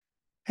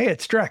Hey,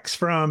 it's Drex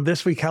from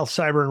This Week Health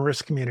Cyber and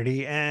Risk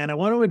Community, and I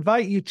want to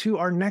invite you to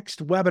our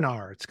next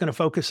webinar. It's going to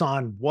focus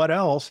on what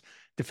else?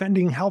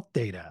 Defending health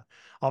data.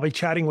 I'll be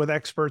chatting with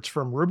experts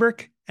from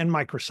Rubrik and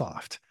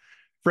Microsoft.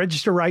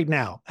 Register right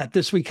now at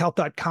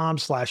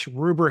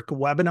thisweekhealth.com/Rubrik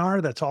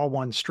webinar. That's all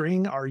one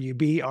string,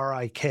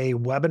 RUBRIK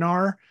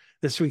webinar.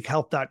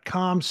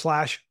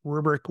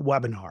 Thisweekhealth.com/Rubrik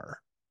webinar.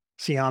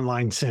 See you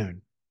online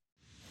soon.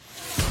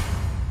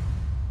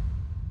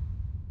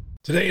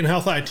 Today in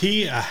Health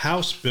IT, a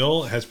House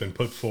bill has been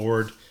put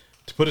forward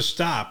to put a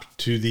stop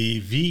to the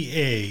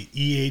VA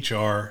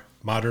EHR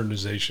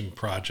modernization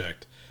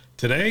project.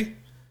 Today,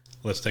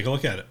 let's take a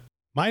look at it.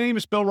 My name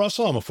is Bill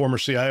Russell. I'm a former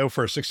CIO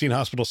for a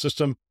 16-hospital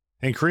system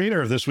and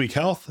creator of This Week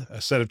Health,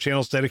 a set of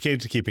channels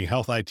dedicated to keeping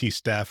health IT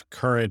staff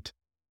current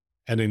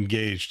and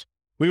engaged.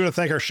 We want to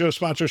thank our show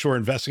sponsors who are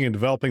investing in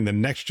developing the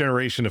next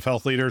generation of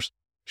health leaders,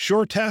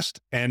 SureTest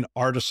and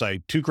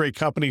Artisight, two great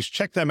companies.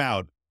 Check them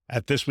out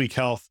at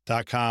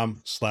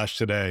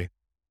thisweekhealth.com/today.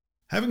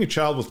 Having a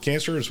child with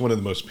cancer is one of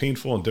the most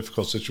painful and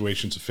difficult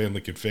situations a family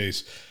can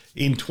face.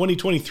 In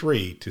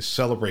 2023, to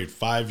celebrate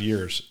 5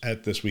 years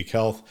at This Week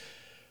Health,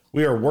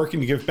 we are working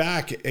to give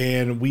back,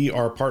 and we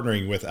are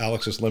partnering with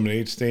Alex's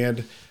Lemonade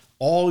Stand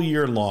all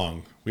year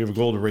long. We have a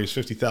goal to raise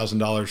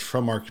 $50,000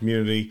 from our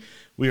community.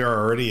 We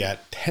are already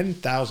at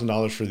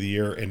 $10,000 for the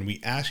year, and we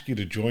ask you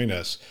to join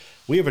us.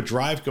 We have a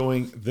drive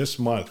going this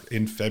month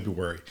in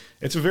February.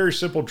 It's a very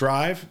simple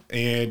drive,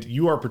 and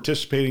you are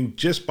participating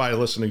just by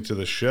listening to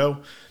the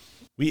show.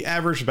 We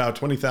average about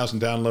 20,000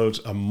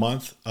 downloads a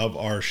month of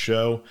our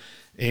show.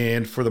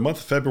 And for the month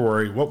of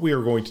February, what we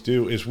are going to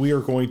do is we are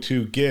going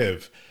to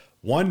give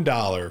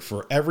 $1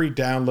 for every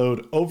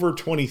download over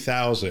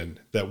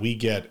 20,000 that we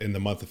get in the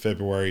month of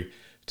February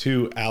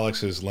to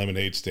Alex's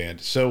Lemonade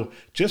Stand. So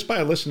just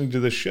by listening to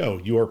this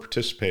show, you are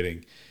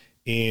participating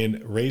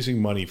in raising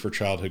money for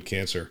childhood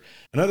cancer.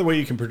 Another way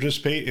you can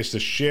participate is to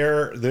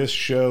share this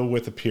show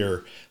with a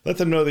peer. Let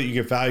them know that you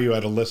get value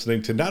out of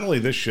listening to not only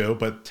this show,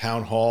 but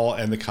Town Hall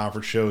and the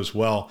conference show as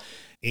well.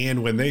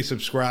 And when they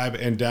subscribe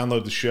and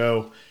download the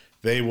show,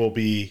 they will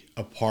be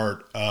a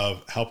part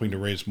of helping to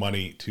raise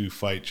money to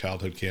fight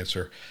childhood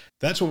cancer.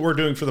 That's what we're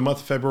doing for the month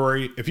of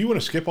February. If you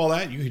want to skip all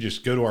that, you can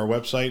just go to our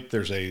website.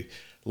 There's a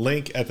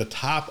link at the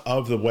top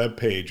of the web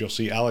page. You'll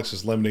see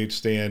Alex's Lemonade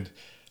Stand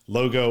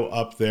logo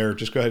up there.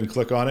 Just go ahead and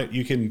click on it.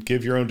 You can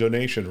give your own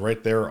donation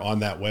right there on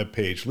that web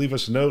page. Leave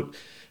us a note.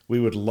 We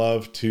would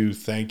love to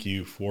thank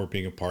you for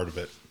being a part of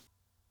it.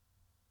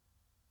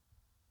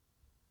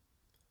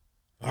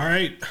 All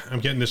right,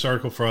 I'm getting this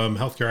article from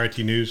Healthcare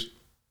IT News.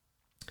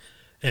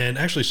 And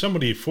actually,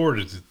 somebody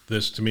forwarded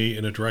this to me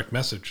in a direct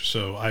message,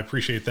 so I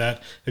appreciate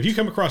that. If you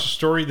come across a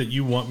story that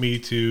you want me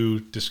to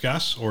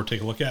discuss or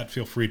take a look at,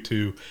 feel free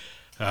to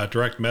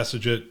direct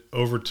message it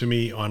over to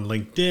me on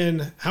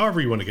LinkedIn.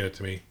 However you want to get it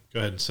to me,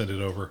 go ahead and send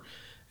it over,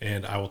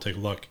 and I will take a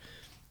look.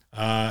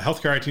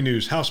 Healthcare IT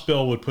News. House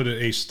bill would put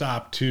a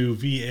stop to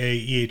VA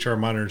EHR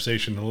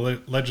modernization.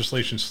 The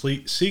legislation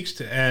seeks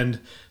to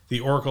end the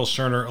Oracle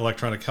Cerner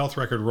electronic health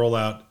record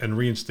rollout and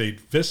reinstate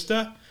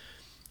Vista.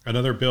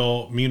 Another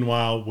bill,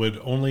 meanwhile, would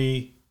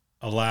only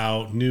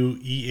allow new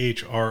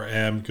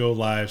EHRM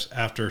go-lives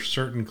after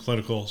certain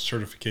clinical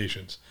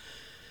certifications.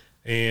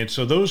 And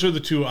so those are the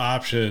two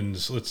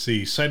options. Let's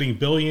see, citing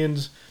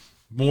billions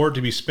more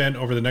to be spent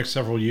over the next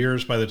several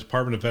years by the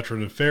Department of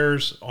Veterans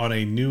Affairs on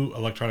a new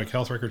electronic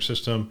health record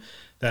system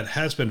that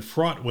has been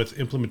fraught with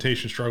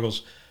implementation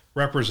struggles.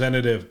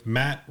 Representative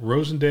Matt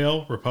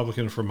Rosendale,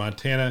 Republican from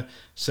Montana,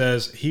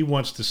 says he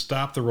wants to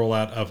stop the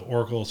rollout of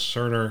Oracle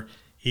Cerner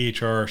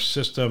EHR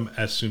system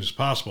as soon as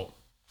possible.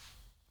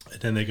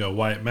 And then they go,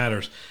 why it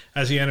matters.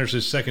 As he enters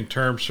his second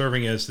term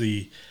serving as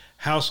the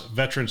House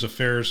Veterans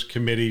Affairs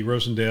Committee,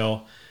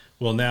 Rosendale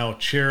will now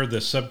chair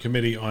the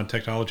Subcommittee on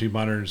Technology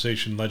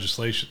Modernization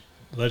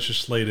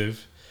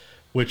Legislative,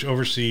 which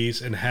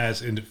oversees and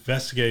has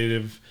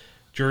investigative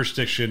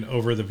jurisdiction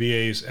over the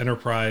VA's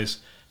enterprise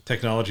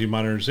technology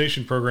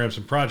modernization programs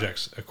and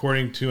projects.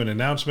 According to an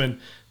announcement,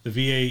 the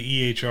VA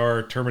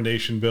EHR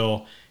termination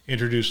bill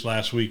introduced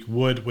last week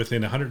would,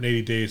 within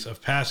 180 days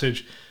of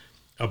passage,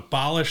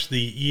 abolish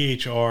the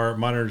EHR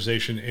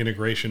Modernization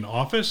Integration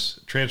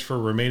Office, transfer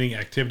remaining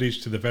activities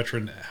to the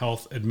Veteran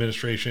Health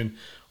Administration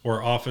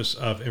or Office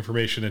of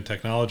Information and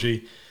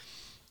Technology,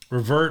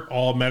 revert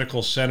all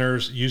medical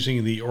centers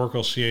using the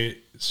Oracle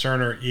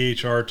Cerner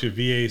EHR to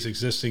VA's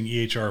existing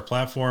EHR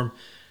platform,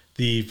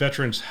 the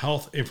Veterans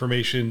Health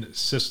Information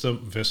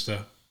System,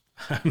 VISTA.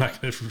 I'm not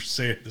going to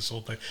say this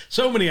whole thing.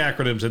 So many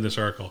acronyms in this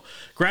article.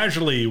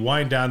 Gradually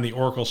wind down the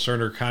Oracle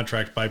Cerner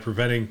contract by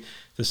preventing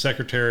the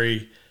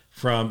Secretary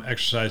from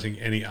exercising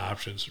any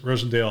options.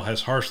 Rosendale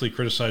has harshly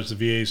criticized the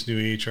VA's new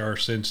EHR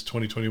since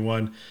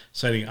 2021,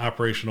 citing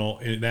operational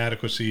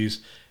inadequacies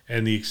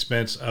and the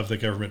expense of the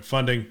government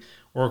funding.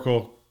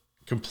 Oracle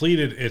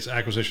completed its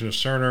acquisition of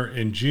Cerner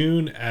in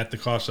June at the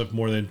cost of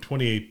more than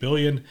 $28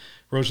 billion.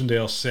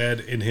 Rosendale said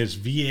in his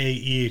VA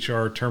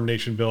EHR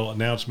termination bill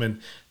announcement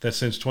that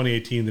since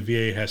 2018, the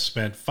VA has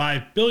spent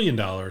 $5 billion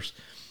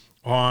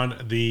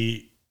on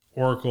the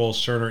Oracle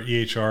Cerner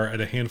EHR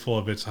at a handful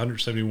of its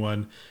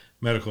 171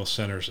 medical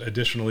centers.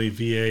 Additionally,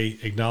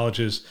 VA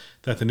acknowledges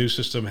that the new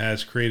system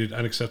has created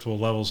unacceptable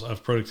levels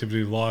of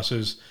productivity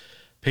losses,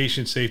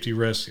 patient safety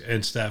risk,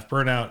 and staff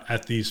burnout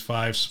at these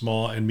 5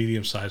 small and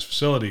medium-sized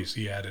facilities,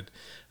 he added.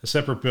 A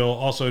separate bill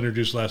also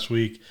introduced last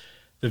week,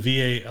 the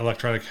VA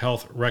Electronic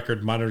Health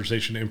Record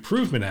Modernization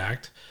Improvement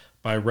Act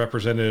by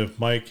Representative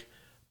Mike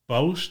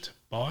Bost,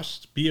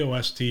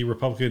 B-O-S-T,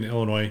 Republican,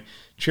 Illinois,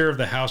 chair of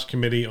the House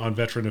Committee on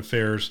Veteran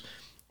Affairs,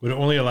 would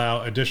only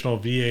allow additional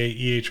VA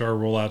EHR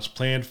rollouts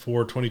planned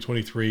for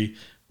 2023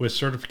 with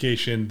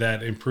certification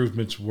that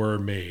improvements were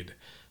made.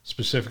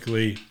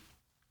 Specifically,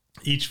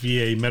 each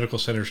VA Medical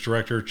Center's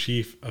director,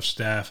 chief of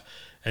staff,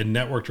 and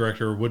network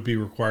director would be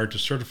required to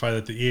certify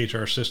that the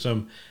EHR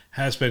system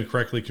has been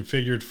correctly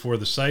configured for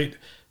the site,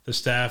 the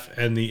staff,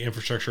 and the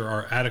infrastructure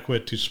are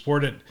adequate to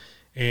support it,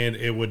 and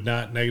it would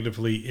not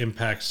negatively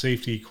impact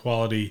safety,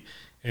 quality,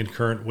 and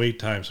current wait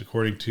times,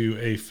 according to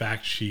a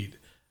fact sheet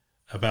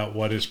about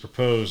what is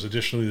proposed.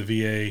 Additionally,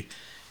 the VA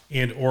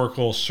and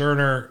Oracle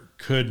Cerner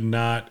could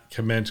not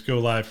commence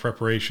go-live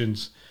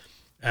preparations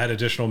at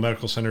additional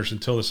medical centers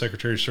until the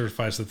Secretary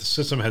certifies that the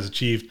system has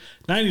achieved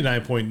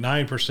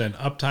 99.9%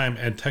 uptime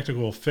and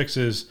technical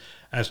fixes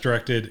as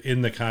directed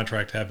in the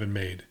contract have been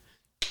made.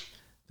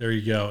 There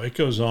you go. It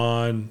goes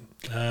on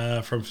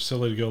from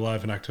facility to go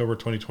live in October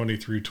 2020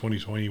 through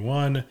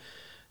 2021.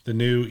 The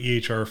new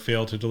EHR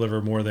failed to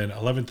deliver more than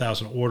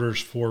 11,000 orders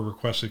for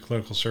requested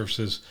clinical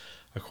services.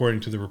 According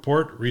to the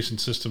report, recent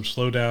system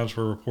slowdowns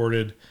were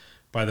reported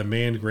by the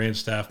Manned Grand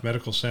Staff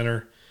Medical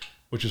Center,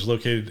 which is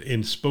located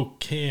in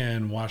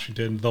Spokane,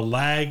 Washington. The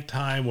lag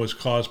time was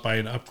caused by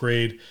an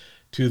upgrade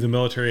to the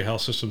Military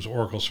Health Systems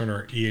Oracle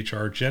Cerner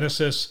EHR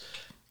Genesis,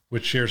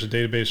 which shares a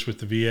database with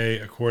the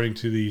VA, according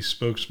to the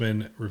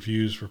Spokesman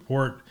Reviews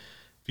report,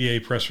 VA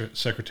Press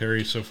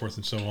Secretary, so forth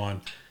and so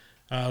on.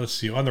 Let's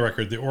see. On the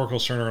record, the Oracle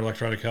Cerner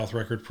Electronic Health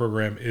Record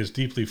Program is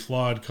deeply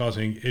flawed,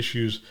 causing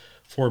issues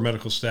for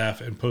medical staff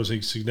and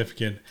posing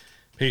significant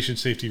patient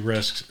safety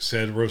risks,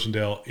 said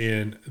Rosendale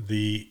in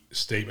the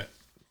statement.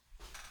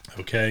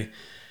 Okay,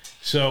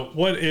 so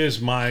what is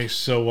my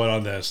so what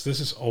on this? This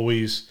is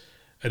always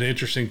an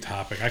interesting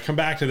topic. I come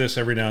back to this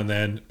every now and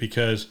then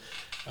because,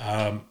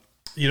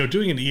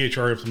 doing an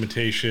EHR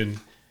implementation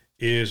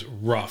is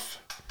rough.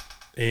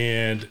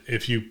 And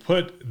if you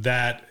put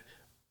that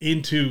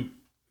into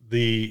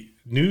the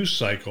news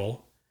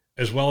cycle,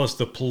 as well as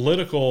the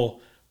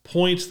political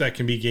points that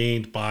can be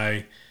gained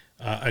by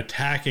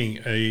attacking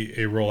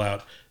a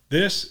rollout,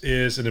 this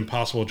is an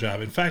impossible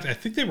job. In fact, I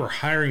think they were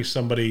hiring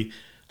somebody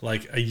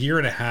like a year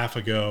and a half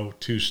ago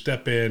to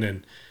step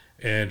in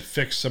and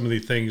fix some of the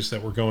things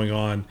that were going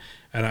on.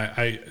 And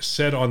I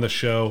said on the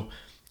show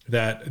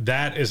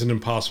that is an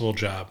impossible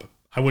job.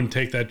 I wouldn't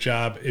take that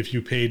job. If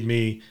you paid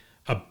me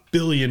 $1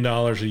 billion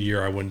a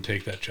year, I wouldn't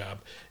take that job.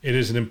 It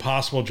is an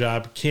impossible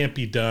job. Can't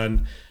be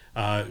done.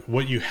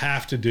 What you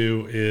have to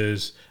do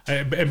is,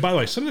 and by the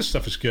way, some of this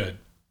stuff is good.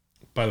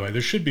 By the way,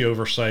 there should be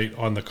oversight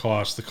on the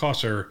costs. The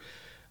costs are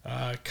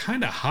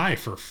kind of high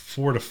for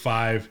 4 to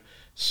 5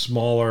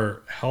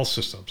 smaller health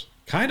systems.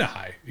 Kind of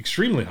high,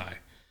 extremely high.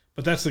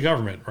 But that's the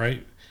government,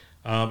 right?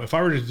 If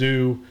I were to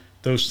do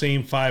those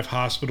same 5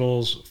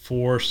 hospitals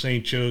for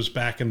St. Joe's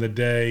back in the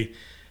day,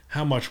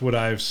 how much would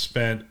I have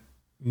spent?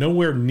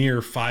 Nowhere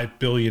near $5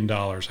 billion.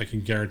 I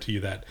can guarantee you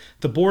that.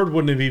 The board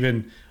wouldn't have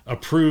even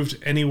approved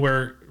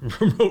anywhere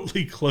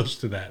remotely close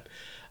to that.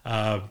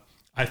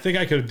 I think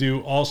I could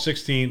do all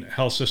 16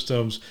 health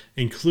systems,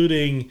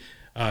 including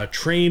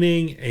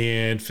training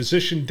and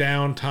physician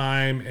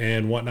downtime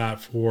and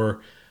whatnot,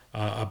 for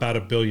about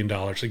 $1 billion.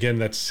 Again,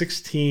 that's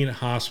 16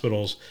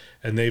 hospitals,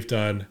 and they've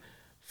done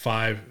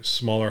 5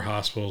 smaller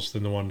hospitals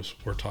than the ones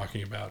we're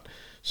talking about.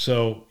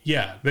 So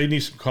yeah, they need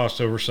some cost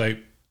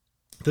oversight.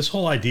 This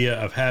whole idea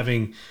of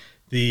having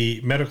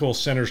the medical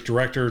center's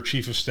director,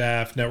 chief of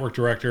staff, network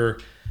director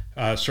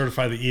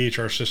certify the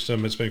EHR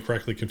system has been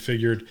correctly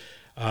configured.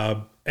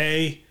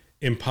 A,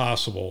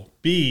 impossible.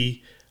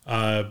 B,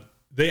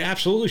 they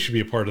absolutely should be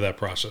a part of that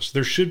process.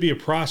 There should be a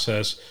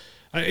process,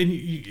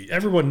 and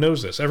everyone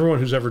knows this. Everyone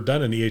who's ever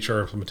done an EHR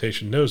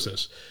implementation knows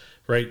this,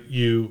 right?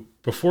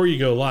 Before you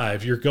go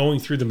live, you're going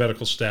through the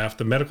medical staff.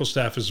 The medical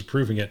staff is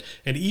approving it.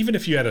 And even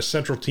if you had a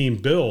central team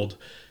build,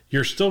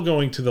 you're still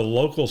going to the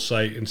local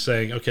site and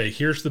saying, okay,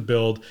 here's the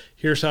build,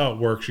 here's how it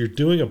works. You're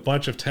doing a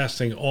bunch of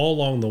testing all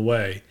along the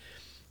way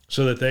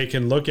so that they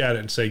can look at it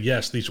and say,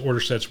 yes, these order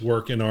sets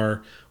work in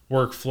our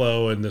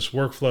workflow, and this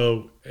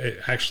workflow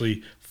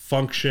actually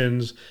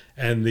functions,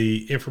 and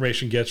the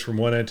information gets from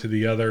one end to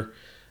the other.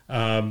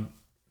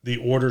 The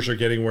orders are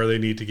getting where they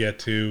need to get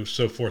to,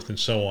 so forth and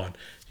so on.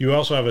 You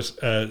also have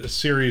a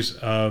series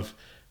of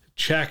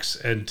checks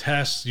and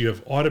tests. You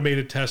have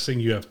automated testing.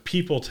 You have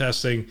people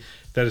testing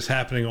that is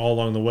happening all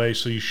along the way.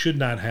 So you should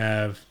not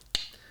have,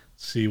 let's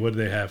see, what do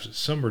they have?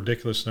 Some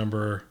ridiculous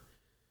number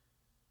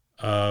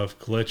of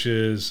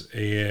glitches,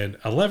 and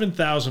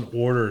 11,000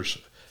 orders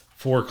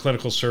for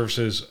clinical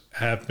services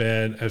have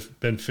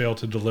been failed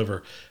to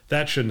deliver.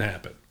 That shouldn't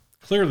happen.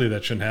 Clearly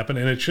that shouldn't happen,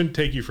 and it shouldn't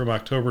take you from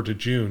October to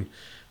June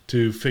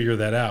to figure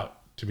that out,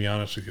 to be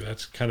honest with you.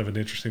 That's kind of an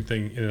interesting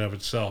thing in and of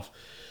itself.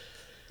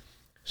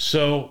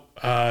 So,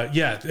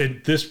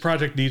 this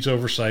project needs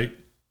oversight.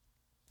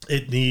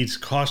 It needs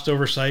cost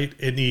oversight.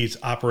 It needs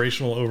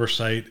operational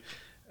oversight.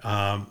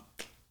 So,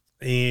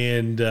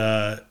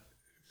 kudos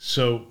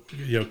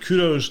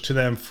to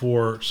them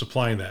for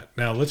supplying that.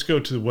 Now, let's go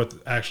to what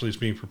actually is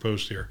being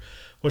proposed here.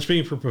 What's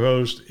being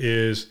proposed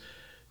is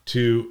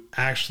to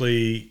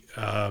actually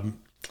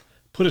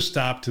put a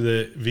stop to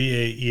the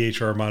VA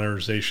EHR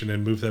modernization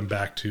and move them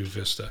back to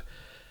Vista.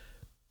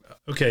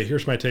 Okay,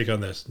 here's my take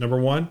on this. Number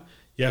one,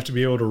 you have to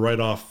be able to write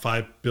off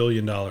 $5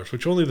 billion,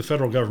 which only the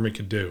federal government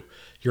can do.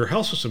 Your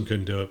health system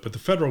couldn't do it, but the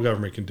federal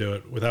government can do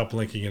it without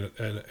blinking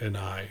an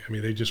eye. I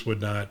mean, they just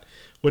would not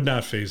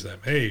faze them.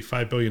 Hey,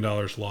 $5 billion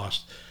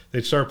lost.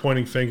 They'd start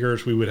pointing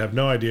fingers. We would have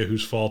no idea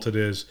whose fault it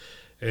is,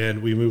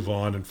 and we move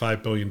on, and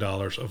 $5 billion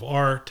of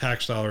our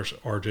tax dollars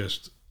are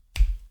just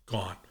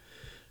gone,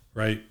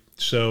 right?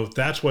 So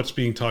that's what's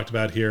being talked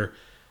about here.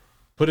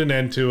 Put an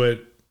end to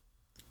it,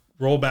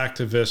 roll back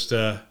to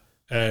Vista,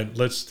 and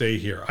let's stay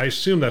here. I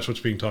assume that's what's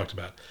being talked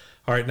about.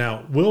 All right,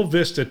 now, will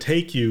Vista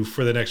take you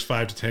for the next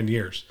 5 to 10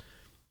 years?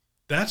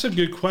 That's a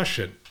good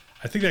question.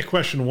 I think that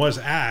question was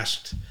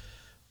asked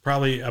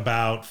probably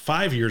about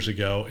 5 years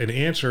ago and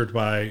answered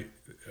by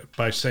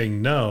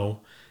saying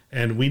no,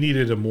 and we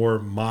needed a more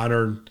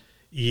modern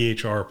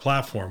EHR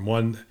platform,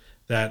 one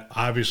that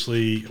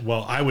obviously,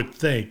 well, I would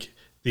think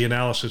the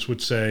analysis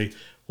would say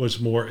was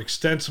more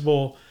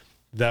extensible,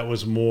 that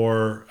was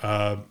more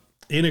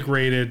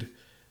integrated,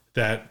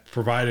 that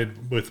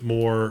provided with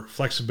more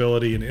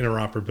flexibility and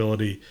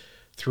interoperability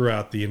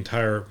throughout the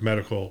entire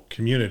medical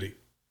community,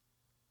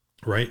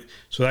 right?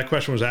 So that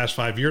question was asked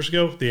 5 years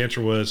ago. The answer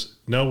was,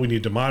 no, we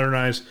need to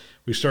modernize.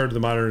 We started the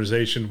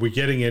modernization. We're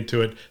getting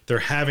into it. They're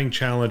having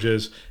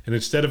challenges. And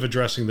instead of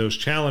addressing those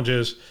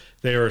challenges,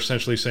 they are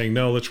essentially saying,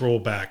 no, let's roll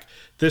back.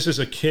 This is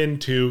akin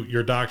to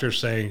your doctor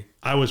saying,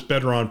 I was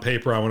better on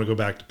paper. I want to go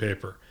back to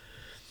paper.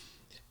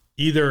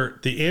 Either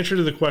the answer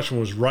to the question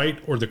was right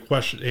or the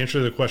answer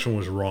to the question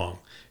was wrong.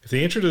 If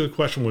the answer to the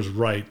question was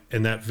right,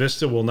 and that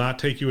Vista will not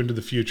take you into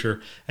the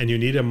future and you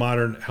need a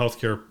modern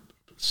healthcare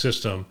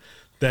system,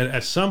 then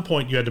at some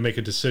point you had to make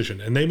a decision.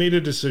 And they made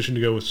a decision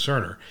to go with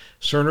Cerner.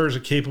 Cerner is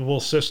a capable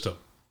system.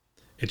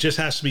 It just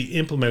has to be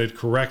implemented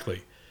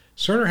correctly.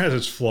 Cerner has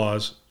its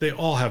flaws. They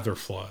all have their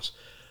flaws.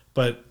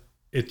 But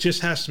it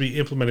just has to be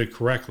implemented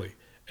correctly.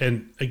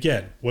 And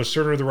again, was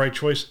Cerner the right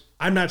choice?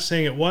 I'm not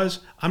saying it was.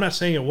 I'm not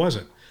saying it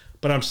wasn't.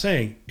 But I'm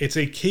saying it's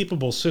a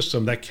capable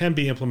system that can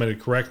be implemented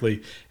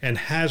correctly and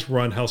has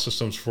run health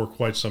systems for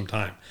quite some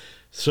time.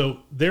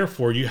 So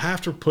therefore, you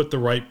have to put the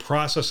right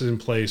processes in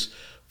place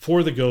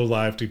for the go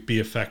live to be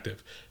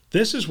effective.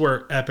 This is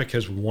where Epic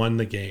has won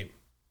the game,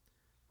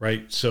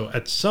 right? So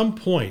at some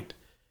point,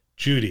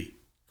 Judy,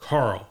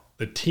 Carl,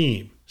 the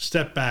team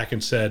stepped back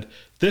and said,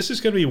 this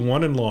is going to be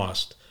won and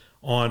lost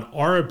on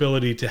our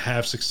ability to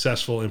have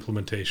successful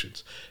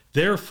implementations.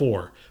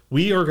 Therefore,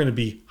 we are going to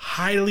be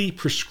highly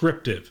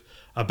prescriptive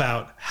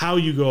about how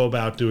you go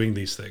about doing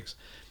these things.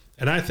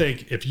 And I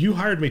think if you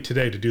hired me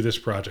today to do this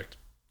project,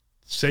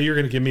 say you're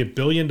going to give me $1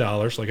 billion,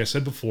 like I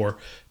said before,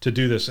 to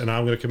do this, and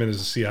I'm going to come in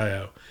as a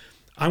CIO,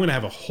 I'm going to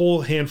have a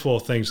whole handful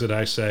of things that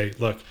I say,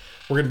 look,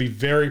 we're going to be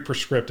very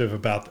prescriptive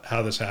about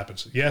how this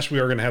happens. Yes, we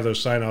are going to have those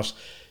sign-offs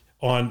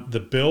on the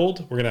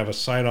build. We're going to have a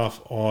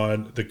sign-off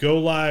on the go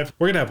live.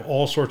 We're going to have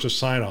all sorts of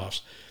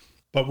sign-offs,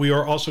 but we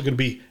are also going to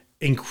be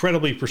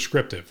incredibly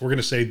prescriptive. We're going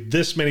to say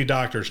this many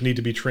doctors need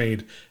to be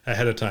trained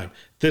ahead of time.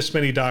 This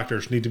many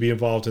doctors need to be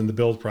involved in the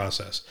build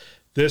process.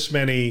 This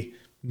many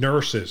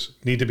nurses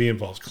need to be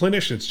involved.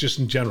 Clinicians, just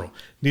in general,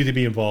 need to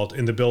be involved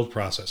in the build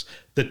process.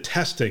 The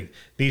testing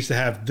needs to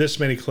have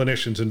this many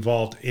clinicians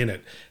involved in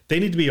it.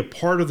 They need to be a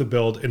part of the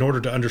build in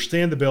order to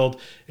understand the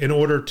build, in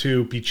order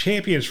to be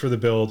champions for the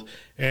build,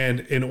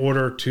 and in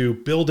order to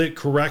build it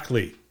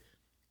correctly,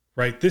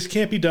 right? This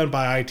can't be done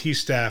by IT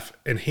staff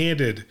and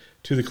handed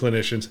to the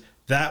clinicians.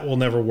 That will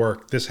never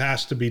work. This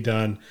has to be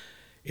done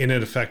in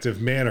an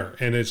effective manner.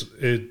 And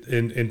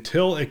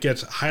until it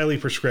gets highly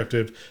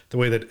prescriptive, the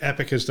way that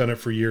Epic has done it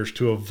for years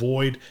to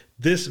avoid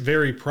this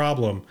very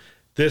problem,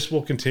 this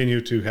will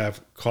continue to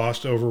have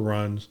cost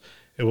overruns.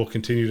 It will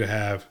continue to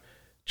have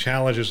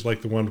challenges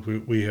like the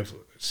one we have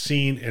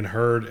seen and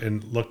heard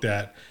and looked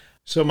at.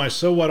 So my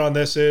so what on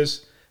this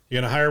is,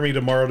 you're going to hire me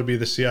tomorrow to be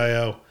the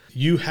CIO.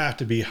 You have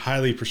to be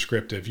highly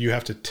prescriptive. You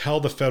have to tell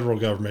the federal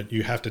government,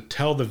 you have to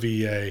tell the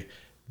VA,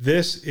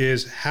 this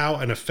is how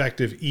an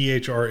effective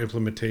EHR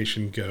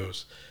implementation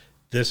goes.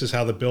 This is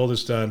how the build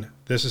is done.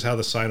 This is how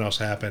the sign-offs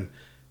happen.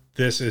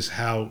 This is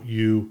how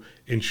you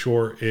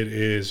ensure it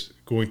is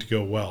going to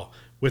go well.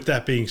 With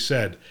that being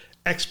said,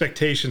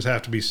 expectations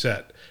have to be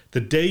set.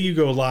 The day you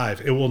go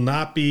live, it will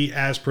not be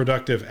as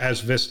productive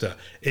as Vista.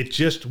 It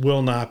just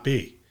will not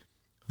be.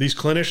 These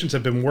clinicians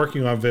have been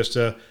working on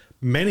Vista,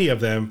 many of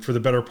them for the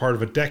better part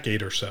of a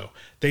decade or so.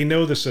 They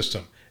know the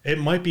system. It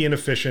might be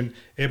inefficient.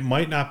 It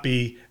might not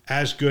be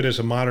as good as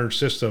a modern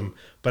system,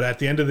 but at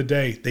the end of the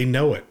day, they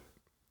know it.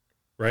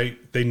 right?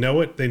 They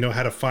know it. They know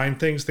how to find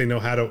things. They know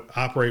how to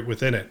operate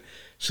within it.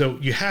 So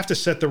you have to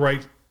set the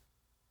right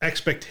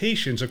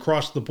expectations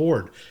across the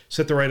board.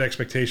 Set the right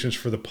expectations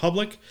for the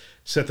public,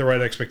 set the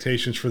right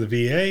expectations for the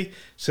VA,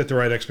 set the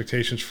right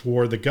expectations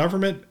for the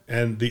government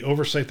and the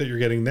oversight that you're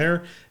getting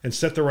there, and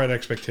set the right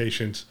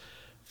expectations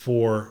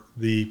for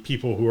the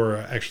people who are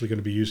actually going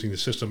to be using the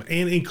system,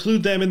 and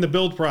include them in the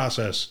build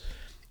process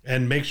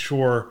and make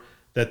sure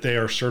that they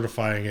are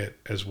certifying it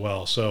as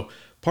well. So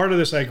part of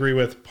this I agree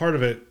with, part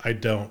of it I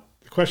don't.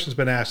 The question's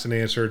been asked and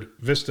answered.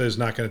 Vista is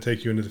not going to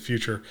take you into the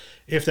future.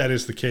 If that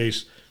is the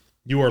case,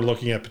 you are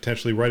looking at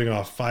potentially writing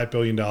off $5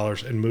 billion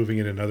and moving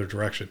in another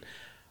direction.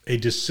 A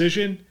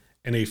decision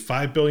and a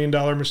 $5 billion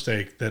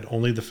mistake that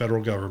only the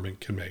federal government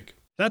can make.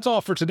 That's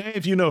all for today.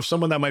 If you know of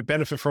someone that might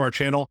benefit from our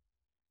channel,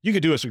 you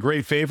could do us a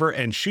great favor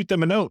and shoot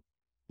them a note.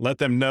 Let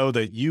them know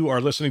that you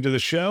are listening to the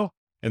show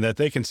and that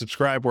they can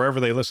subscribe wherever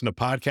they listen to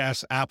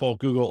podcasts: Apple,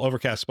 Google,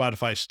 Overcast,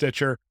 Spotify,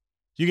 Stitcher.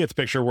 You get the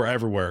picture. We're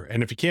everywhere.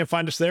 And if you can't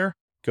find us there,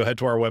 go ahead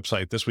to our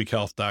website,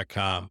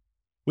 thisweekhealth.com.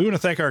 We want to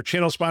thank our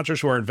channel sponsors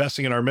who are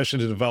investing in our mission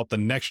to develop the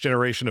next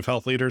generation of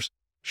health leaders,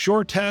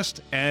 SureTest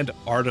and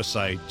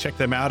Artisight. Check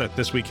them out at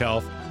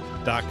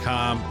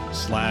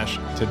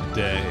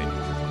thisweekhealth.com/today.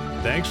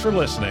 Thanks for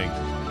listening.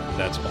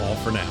 That's all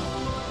for now.